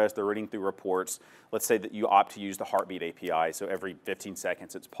WordPress, they're reading through reports. Let's say that you opt to use the Heartbeat API, so every 15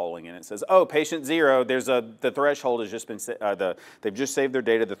 seconds it's polling, and it says, oh, patient 0, the threshold has just been, they've just saved their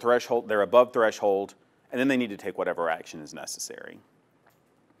data, the threshold, they're above threshold, and then they need to take whatever action is necessary.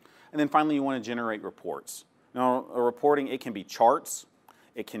 And then finally, you want to generate reports. Now, reporting, it can be charts,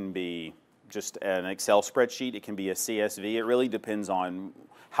 it can be just an Excel spreadsheet, it can be a CSV. It really depends on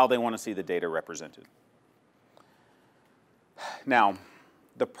how they want to see the data represented. Now,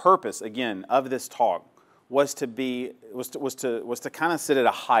 the purpose, again, of this talk was to kind of sit at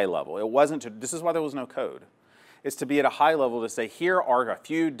a high level. It wasn't to, this is why there was no code. It's to be at a high level to say, here are a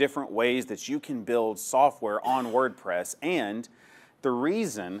few different ways that you can build software on WordPress. And the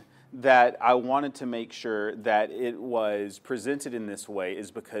reason that I wanted to make sure that it was presented in this way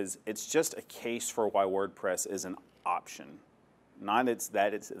is because it's just a case for why WordPress is an option. Not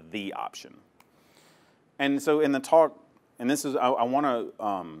that it's the option. And so in the talk, and this is, I want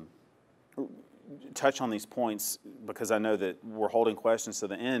to touch on these points because I know that we're holding questions to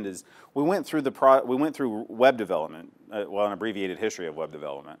the end, is we went through web development, well, an abbreviated history of web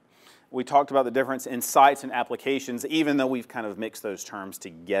development. We talked about the difference in sites and applications, even though we've kind of mixed those terms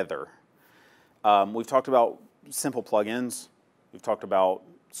together. We've talked about simple plugins. We've talked about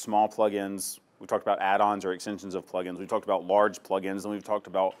small plugins. We've talked about add-ons or extensions of plugins. We've talked about large plugins, and we've talked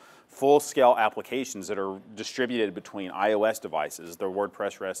about full-scale applications that are distributed between iOS devices, the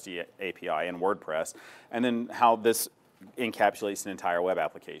WordPress REST API and WordPress, and then how this encapsulates an entire web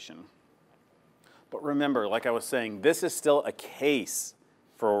application. But remember, like I was saying, this is still a case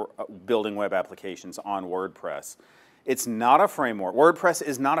for building web applications on WordPress. It's not a framework. WordPress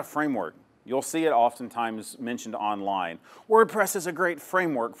is not a framework. You'll see it oftentimes mentioned online. WordPress is a great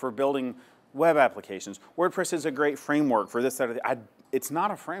framework for building web applications. WordPress is a great framework for this, that, or the. It's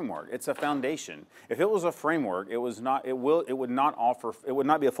not a framework. It's a foundation. If it was a framework, it would not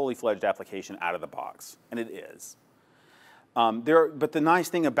be a fully fledged application out of the box, and it is. But the nice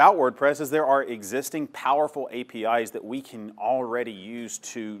thing about WordPress is there are existing powerful APIs that we can already use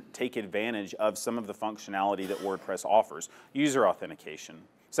to take advantage of some of the functionality that WordPress offers. User authentication,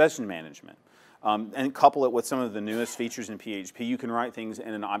 session management, and couple it with some of the newest features in PHP. You can write things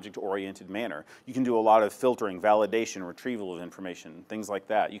in an object-oriented manner. You can do a lot of filtering, validation, retrieval of information, things like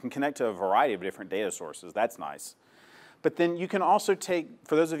that. You can connect to a variety of different data sources. That's nice. But then you can also take,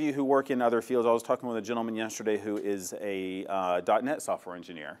 for those of you who work in other fields, I was talking with a gentleman yesterday who is a .NET software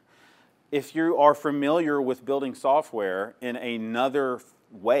engineer. If you are familiar with building software in another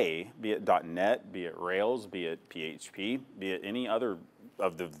way, be it .NET, be it Rails, be it PHP, be it any other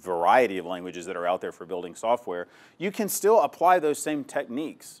of the variety of languages that are out there for building software, you can still apply those same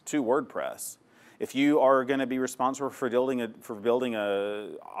techniques to WordPress. If you are going to be responsible for building a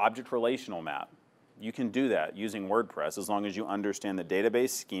object relational map, you can do that using WordPress as long as you understand the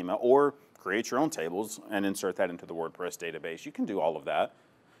database schema or create your own tables and insert that into the WordPress database. You can do all of that.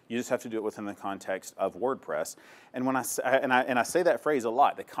 You just have to do it within the context of WordPress. And when I say that phrase a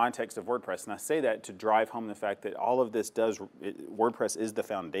lot, the context of WordPress, and I say that to drive home the fact that all of this WordPress is the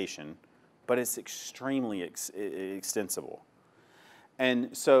foundation, but it's extremely extensible.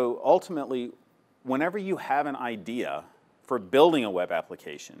 And so ultimately, whenever you have an idea for building a web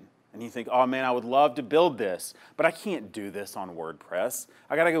application, and you think, oh man, I would love to build this, but I can't do this on WordPress.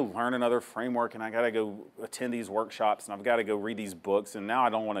 I gotta go learn another framework, and I gotta go attend these workshops, and I've gotta go read these books, and now I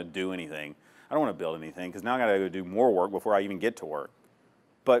don't wanna do anything. I don't wanna build anything, because now I gotta go do more work before I even get to work.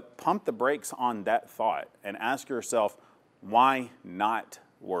 But pump the brakes on that thought, and ask yourself, why not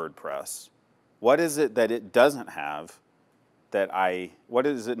WordPress? What is it that it doesn't have what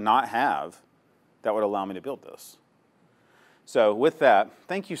does it not have that would allow me to build this? So with that,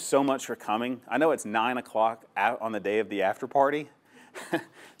 thank you so much for coming. I know it's 9 o'clock on the day of the after party.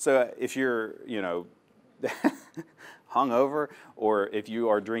 So if you're, hungover, or if you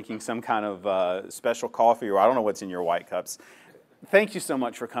are drinking some kind of special coffee, or I don't know what's in your white cups, thank you so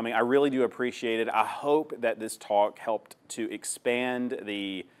much for coming. I really do appreciate it. I hope that this talk helped to expand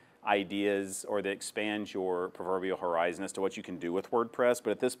the ideas or that expand your proverbial horizon as to what you can do with WordPress. But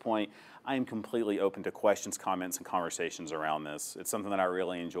at this point, I am completely open to questions, comments, and conversations around this. It's something that I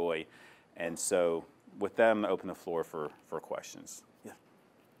really enjoy. And so with that, I'm going to open the floor for questions. Yeah.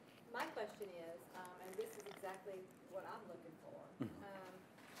 My question is, and this is exactly what I'm looking for,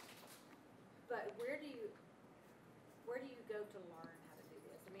 but where do you go to learn how to do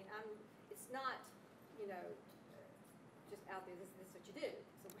this? I mean, it's not, just out there, this is what you do.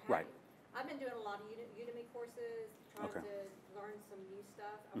 So Right. I've been doing a lot of Udemy courses, trying to learn some new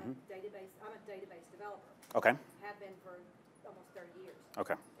stuff. I'm a database developer. Okay. Have been for almost 30 years.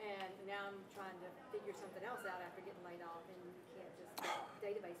 Okay. And now I'm trying to figure something else out after getting laid off, and you can't just be a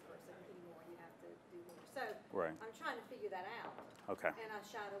database person anymore. You have to do more. So Right. I'm trying to figure that out. Okay. And I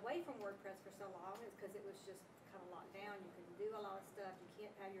shied away from WordPress for so long because it was just kind of locked down. You couldn't do a lot of stuff. You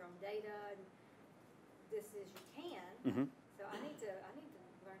can't have your own data. And this is you can. So I need to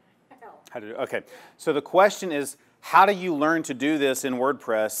learn how to. Okay. So the question is, how do you learn to do this in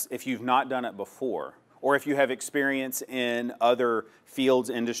WordPress if you've not done it before? Or if you have experience in other fields,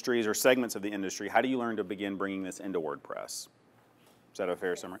 industries, or segments of the industry, how do you learn to begin bringing this into WordPress? Is that a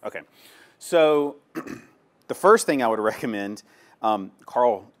fair summary? Okay. So the first thing I would recommend,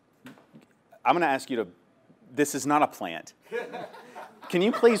 Carl, I'm going to ask you to, this is not a plant. Can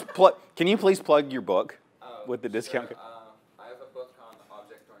you please plug your book with the discount code? I have a book on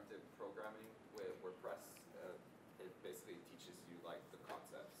object-oriented programming with WordPress. It basically teaches you like the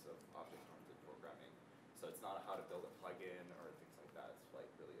concepts of object-oriented programming. So it's not how to build a plugin or things like that. It's like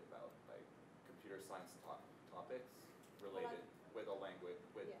really about like computer science topics related with a language,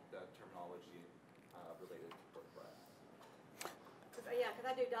 with the terminology related to WordPress. Because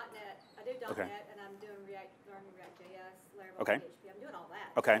I do .NET. I do Okay. .NET, and I'm doing learning React.js, Laravel, Okay. PHP. I'm doing all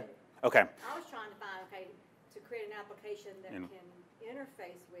that. Okay. too. Okay. I was trying to find, to create an application that can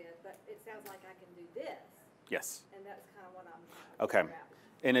interface with, but it sounds like I can do this, Yes. and that's kind of what I'm trying to Okay. figure out.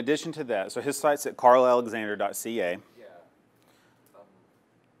 In addition to that, so his site's at carlalexander.ca. Yeah.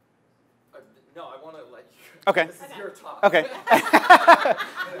 No, I want to let you. Okay. This is your talk. Okay.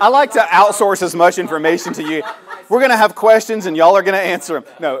 I like to outsource as much information to you. We're going to have questions, and y'all are going to answer them.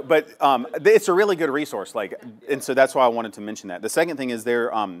 No, but it's a really good resource. And so that's why I wanted to mention that. The second thing is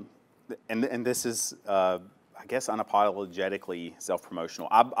there, and this is, I guess, unapologetically self-promotional.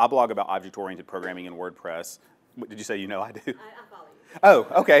 I blog about object-oriented programming in WordPress. Did you say you know I do? I follow you. Oh,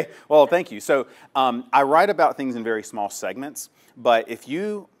 okay. Well, thank you. So I write about things in very small segments, but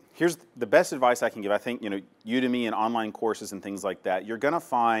here's the best advice I can give. I think, Udemy and online courses and things like that, you're going to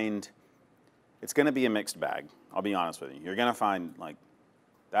find, it's going to be a mixed bag. I'll be honest with you. You're going to find,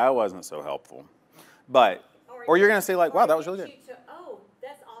 that wasn't so helpful. But, or you're going to say, wow, that was really good. Oh,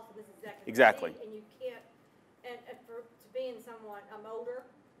 that's awesome. This is Exactly. And you can't, and to being someone, I'm older,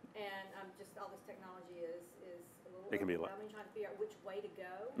 and I'm just, all this technology is a little It can be overwhelming, trying to figure out which way to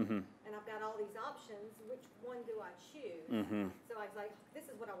go. And I've got all these options. Which one do I choose? So I was like, this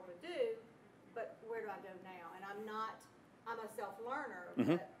is what I want to do, but where do I go now? And I'm a self-learner,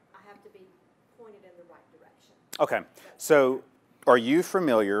 but I have to be pointed in the right direction. Okay. So are you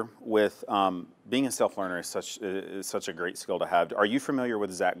familiar with, being a self-learner is such a great skill to have. Are you familiar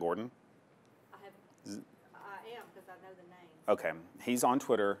with Zach Gordon? I am, because I know the name. Okay. He's on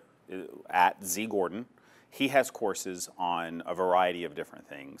Twitter at @ZGordon. He has courses on a variety of different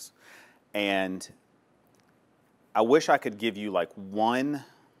things. And I wish I could give you one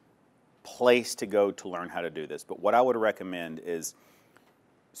place to go to learn how to do this. But what I would recommend is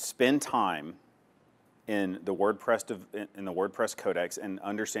spend time in the WordPress Codex and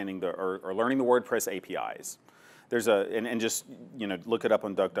understanding or learning the WordPress APIs. There's and just look it up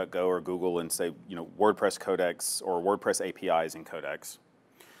on DuckDuckGo or Google and say WordPress Codex or WordPress APIs in Codex,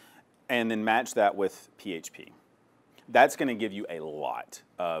 and then match that with PHP. That's going to give you a lot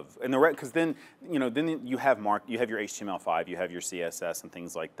of, because then you have your HTML5, you have your CSS and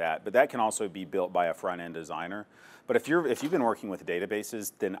things like that. But that can also be built by a front end designer. But if you've been working with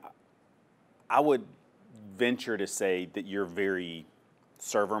databases, then I would venture to say that you're very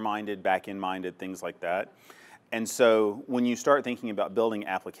server-minded, back-end minded, things like that. And so when you start thinking about building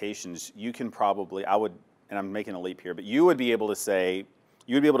applications, you can probably, and I'm making a leap here, but you would be able to say,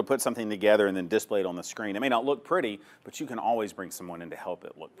 you would be able to put something together and then display it on the screen. It may not look pretty, but you can always bring someone in to help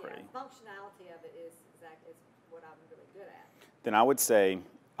it look pretty. Yeah, functionality of it is what I'm really good at. Then I would say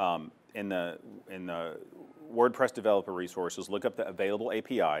in the WordPress developer resources, look up the available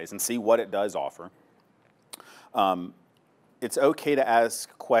APIs and see what it does offer. It's okay to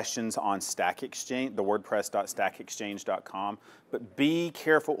ask questions on Stack Exchange, the WordPress.stackexchange.com, but be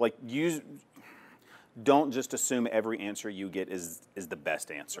careful. Don't just assume every answer you get is the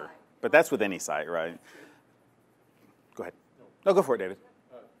best answer. Right. But that's with any site, right? Go ahead. No, go for it, David.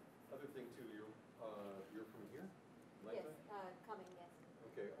 Other thing too, you're from here? yes, coming, yes.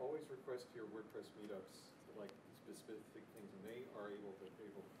 Okay, always request your WordPress meetups, specific things, and they are able to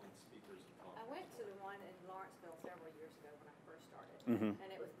find speakers and talk. I went to the one in Lawrenceville several years ago when I first started, Mm-hmm. and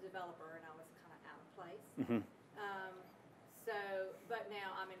it was a developer, and I was kind of out of place. Mm-hmm. But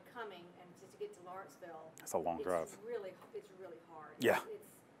now I'm in Cumming, and just to get to Lawrenceville, That's a long drive. It's really hard. Yeah. It's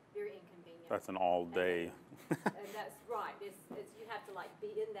very inconvenient. That's an all day. And that's right, it's, you have to like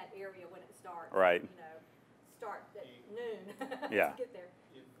be in that area when it starts. Right. You know, start at noon Yeah. to get there.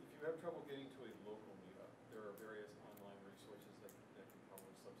 If you have trouble getting to a local meetup, there are various online resources that can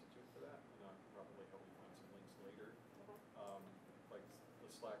probably substitute for that, and I'll probably help you find some links later. Like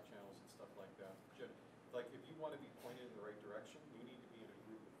the Slack channels and stuff like that. Like if you want to be pointed in the right direction, you need to be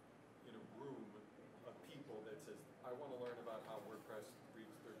in a room of people that says, I want to learn about how WordPress reads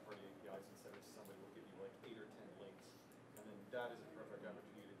third-party APIs, instead of somebody will give you like 8 or 10 links, and then that is a perfect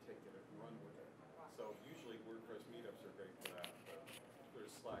opportunity to take it and run with it. So usually WordPress meetups are great for that, but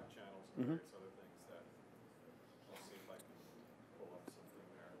there's Slack channels and various other things that I'll see if I can pull up something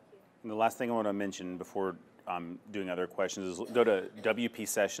there. And the last thing I want to mention before doing other questions is go to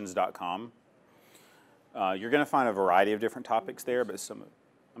wpsessions.com. You're going to find a variety of different topics there, but some,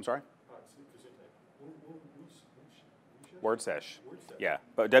 I'm sorry? WordSesh. Yeah,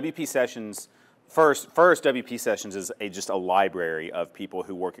 but WP Sessions, first WP Sessions is just a library of people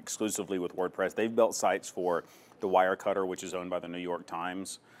who work exclusively with WordPress. They've built sites for the Wirecutter, which is owned by the New York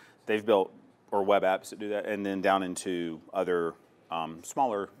Times. They've built, or web apps that do that, and then down into other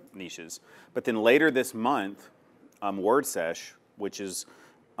smaller niches. But then later this month, WordSesh, which is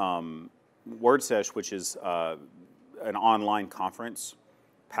an online conference,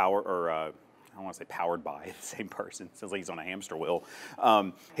 I don't want to say powered by the same person. Sounds like he's on a hamster wheel.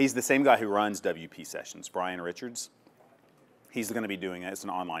 He's the same guy who runs WP Sessions, Brian Richards. He's going to be doing it. It's an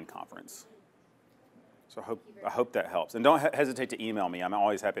online conference. So I hope that helps. And don't hesitate to email me. I'm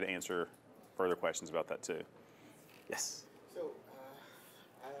always happy to answer further questions about that too. Yes? So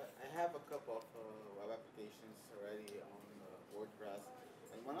I have a couple of web applications already on WordPress.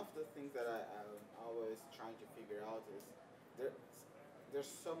 And one of the things that I'm always trying to figure out is there's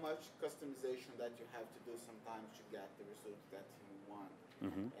so much customization that you have to do sometimes to get the results that you want.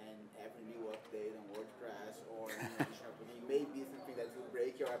 And every new update on WordPress or an additional application may be something that will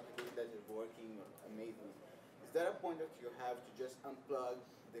break your application that is working amazingly. Is there a point that you have to just unplug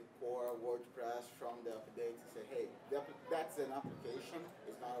the core WordPress from the update and say, hey, that's an application,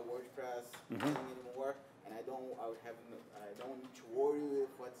 it's not a WordPress thing anymore, and I don't need to worry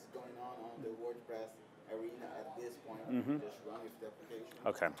with what's going on the WordPress arena at this point, just run with the application.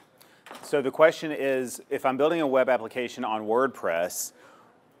 Okay. So the question is, if I'm building a web application on WordPress,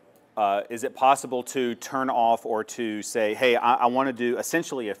 is it possible to turn off or to say, hey, I want to do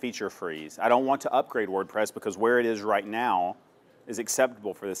essentially a feature freeze. I don't want to upgrade WordPress because where it is right now is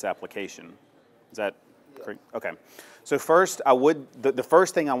acceptable for this application. Is that correct? Okay. So first, the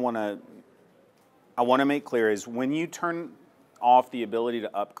first thing I want to make clear is when you turn off the ability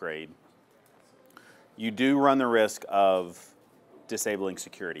to upgrade, you do run the risk of disabling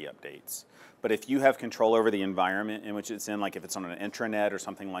security updates. But if you have control over the environment in which it's in, like if it's on an intranet or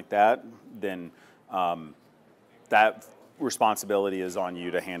something like that, then that responsibility is on you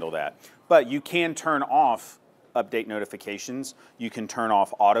to handle that. But you can turn off update notifications. You can turn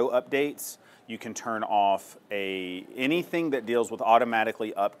off auto updates. You can turn off anything that deals with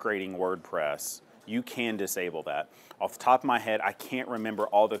automatically upgrading WordPress. You can disable that. Off the top of my head, I can't remember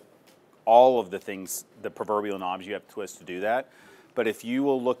all of the things, the proverbial knobs you have to twist to do that. But if you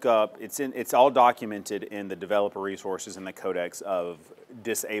will look up, it's all documented in the developer resources and the codex of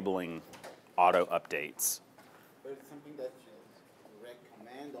disabling auto updates. But it's something that you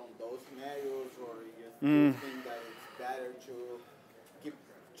recommend on those scenarios, or you think that it's better to keep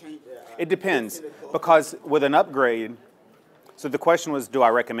changing? It depends, because with an upgrade, so the question was, do I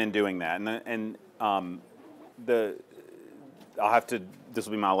recommend doing that? This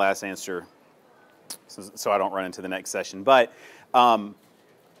will be my last answer, so I don't run into the next session. But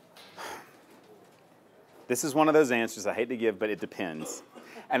this is one of those answers I hate to give, but it depends.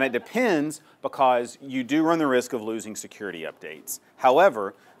 And it depends because you do run the risk of losing security updates.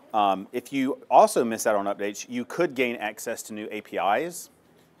 However, if you also miss out on updates, you could gain access to new APIs,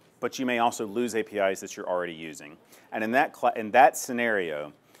 but you may also lose APIs that you're already using. And in that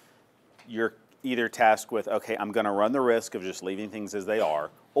scenario, you're either tasked with, okay, I'm going to run the risk of just leaving things as they are,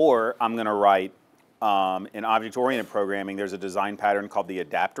 or I'm going to write, in object-oriented programming, there's a design pattern called the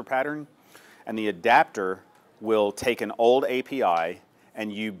adapter pattern. And the adapter will take an old API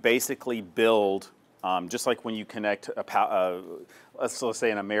and you basically build, just like when you connect let's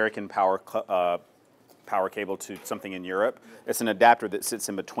say an American power cable to something in Europe, it's an adapter that sits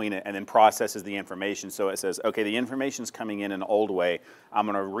in between it and then processes the information. So it says, okay, the information's coming in an old way. I'm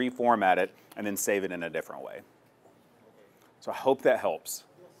going to reformat it and then save it in a different way. So I hope that helps.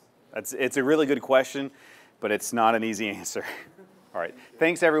 It's a really good question, but it's not an easy answer. All right.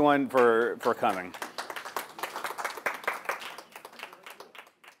 Thanks, everyone, for coming.